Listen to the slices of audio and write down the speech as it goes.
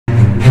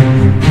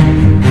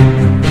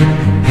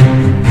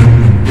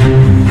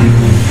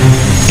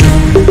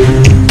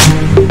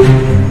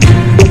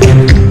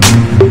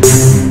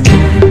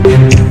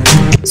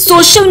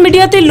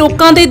ਦੇ ਅਤੇ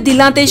ਲੋਕਾਂ ਦੇ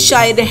ਦਿਲਾਂ ਤੇ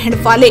ਛਾਏ ਰਹਿਣ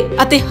ਵਾਲੇ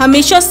ਅਤੇ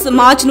ਹਮੇਸ਼ਾ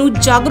ਸਮਾਜ ਨੂੰ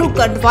ਜਾਗਰੂਕ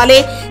ਕਰਨ ਵਾਲੇ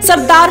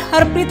ਸਰਦਾਰ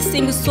ਹਰਪ੍ਰੀਤ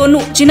ਸਿੰਘ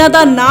ਸੋਨੂ, ਜਿਨ੍ਹਾਂ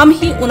ਦਾ ਨਾਮ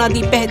ਹੀ ਉਹਨਾਂ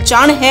ਦੀ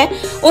ਪਹਿਚਾਣ ਹੈ,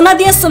 ਉਹਨਾਂ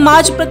ਦੀਆਂ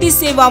ਸਮਾਜ ਪ੍ਰਤੀ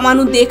ਸੇਵਾਵਾਂ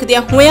ਨੂੰ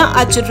ਦੇਖਦਿਆਂ ਹੋਇਆਂ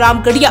ਅੱਜ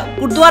ਰਾਮਗੜੀਆ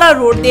ਗੁਰਦੁਆਰਾ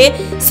ਰੋਡ ਦੇ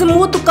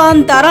ਸਮੂਹ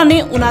ਦੁਕਾਨਦਾਰਾਂ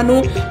ਨੇ ਉਹਨਾਂ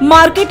ਨੂੰ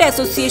ਮਾਰਕੀਟ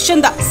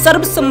ਐਸੋਸੀਏਸ਼ਨ ਦਾ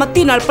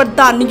ਸਰਬਸੰਮਤੀ ਨਾਲ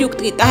ਪ੍ਰਧਾਨ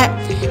ਨਿਯੁਕਤ ਕੀਤਾ ਹੈ।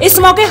 ਇਸ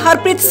ਮੌਕੇ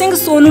ਹਰਪ੍ਰੀਤ ਸਿੰਘ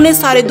ਸੋਨੂ ਨੇ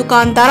ਸਾਰੇ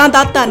ਦੁਕਾਨਦਾਰਾਂ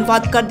ਦਾ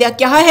ਧੰਨਵਾਦ ਕਰਦਿਆਂ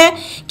ਕਿਹਾ ਹੈ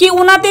ਕਿ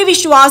ਉਹਨਾਂ ਤੇ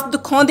ਵਿਸ਼ਵਾਸ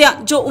ਦਿਖਾਉਂਦਿਆਂ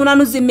ਜੋ ਉਹਨਾਂ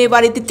ਨੂੰ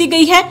ਜ਼ਿੰਮੇਵਾਰੀ ਦਿੱਤੀ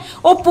ਗਈ ਹੈ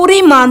ਉਹ ਪੂਰੀ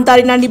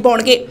ईमानदारी नाल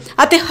निभाउणगे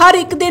अते हर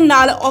एक दे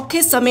नाल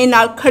औखे समय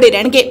नाल खड़े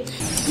रहणगे।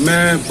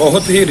 मैं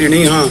बहुत ही ऋणी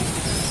हाँ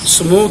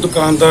समूह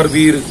दुकानदार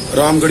वीर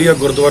रामगढ़िया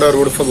गुरुद्वारा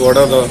रोड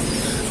फगवाड़ा दा,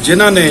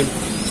 जिन्हां ने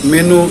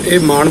मैनू ये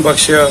मान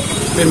बख्शिया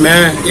कि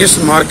मैं इस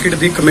मार्केट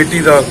दी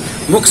कमेटी दा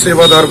मुख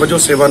सेवादार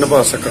वजों सेवा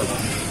निभा सकां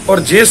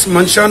और जिस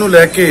मंशा नू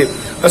लैके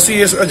असीं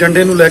इस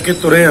एजेंडे नू लैके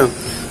तुरे हाँ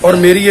और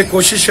मेरी ये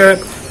कोशिश है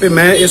कि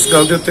मैं इस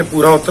गल दे उत्ते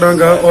पूरा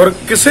उतरांगा और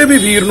किसी भी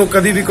वीर नू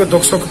कदी भी कोई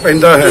दुख सुख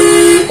पैंदा है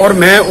और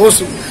मैं उस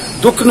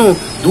दुख नू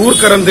दूर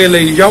करन दे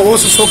लई या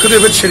उस सुख दे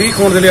विच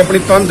शरीक होण दे लई अपनी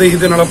तनदेही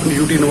दे नाल अपनी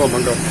ड्यूटी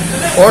निभावांगा।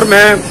 और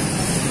मैं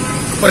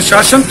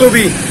प्रशासन तो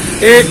भी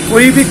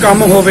कोई भी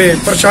काम होवे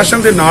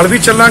प्रशासन दे नाल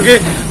भी चलांगे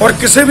और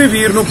किसी भी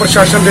वीर नू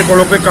प्रशासन दे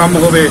कोलों कोई काम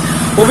होवे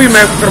वो भी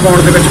मैं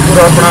करवाउण दे विच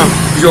पूरा अपना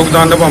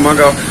योगदान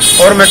निभावांगा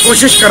और मैं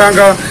कोशिश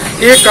करांगा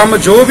ये काम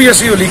जो भी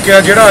असीं उलीकिया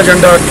जिहड़ा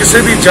एजेंडा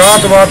किसी भी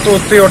जात वात तो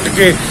उत्ते उठ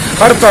के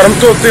हर धर्म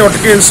तो उत्ते उठ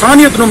के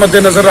इंसानियत नूं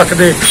मद्देनज़र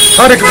रखदे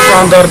हर एक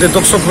दुकानदार दे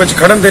दुख सुख विच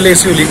खड़न दे लई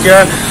असीं उलीकिया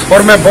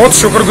और मैं बहुत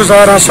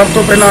शुक्रगुजार हाँ। सब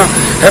तो पहला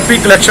हैप्पी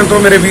कलैक्शन तो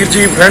मेरे वीर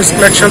जी, फ्रेंड्स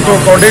कलैक्शन तो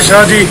कौडे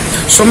शाह जी,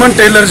 सुमन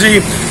टेलर जी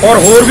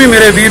और होर भी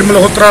मेरे वीर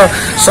मल्होत्रा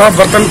साहब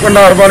बर्तन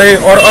भंडार वाले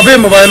और अभे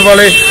मोबाइल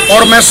वाले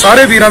और मैं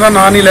सारे वीरां दा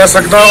नाम नहीं लै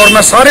सकदा और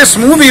मैं सारे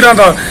समूह वीरां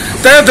दा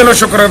तहे दिलों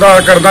शुक्र अदा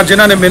करदा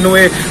जिन्हां ने मैनू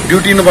ये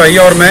ड्यूटी निभाई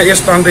और मैं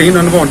इस तनदेही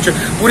नाल निभाउण च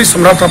पूरी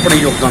समर्थ अपनी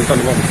योगदान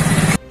निभाऊंगा।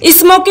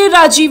 इस मौके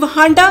राजीव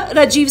हांडा,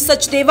 राजीव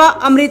सचदेवा,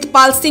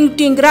 अमृतपाल सिंह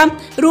टिंगरा,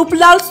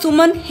 रूपलाल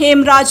सुमन,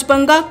 हेमराज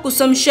बंगा,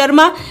 कुसुम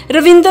शर्मा,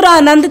 रविंदर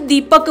आनंद,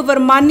 दीपक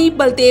वर्मानी,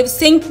 बलदेव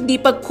सिंह,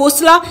 दीपक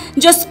खोसला,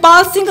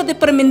 जसपाल सिंह और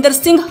परमिंदर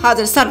सिंह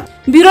हाजिर सन।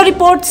 ब्यूरो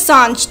रिपोर्ट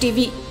सांझ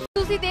टीवी।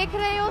 तुसी देख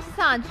रहे हो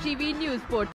सांझ टीवी न्यूज़ पोर्टल।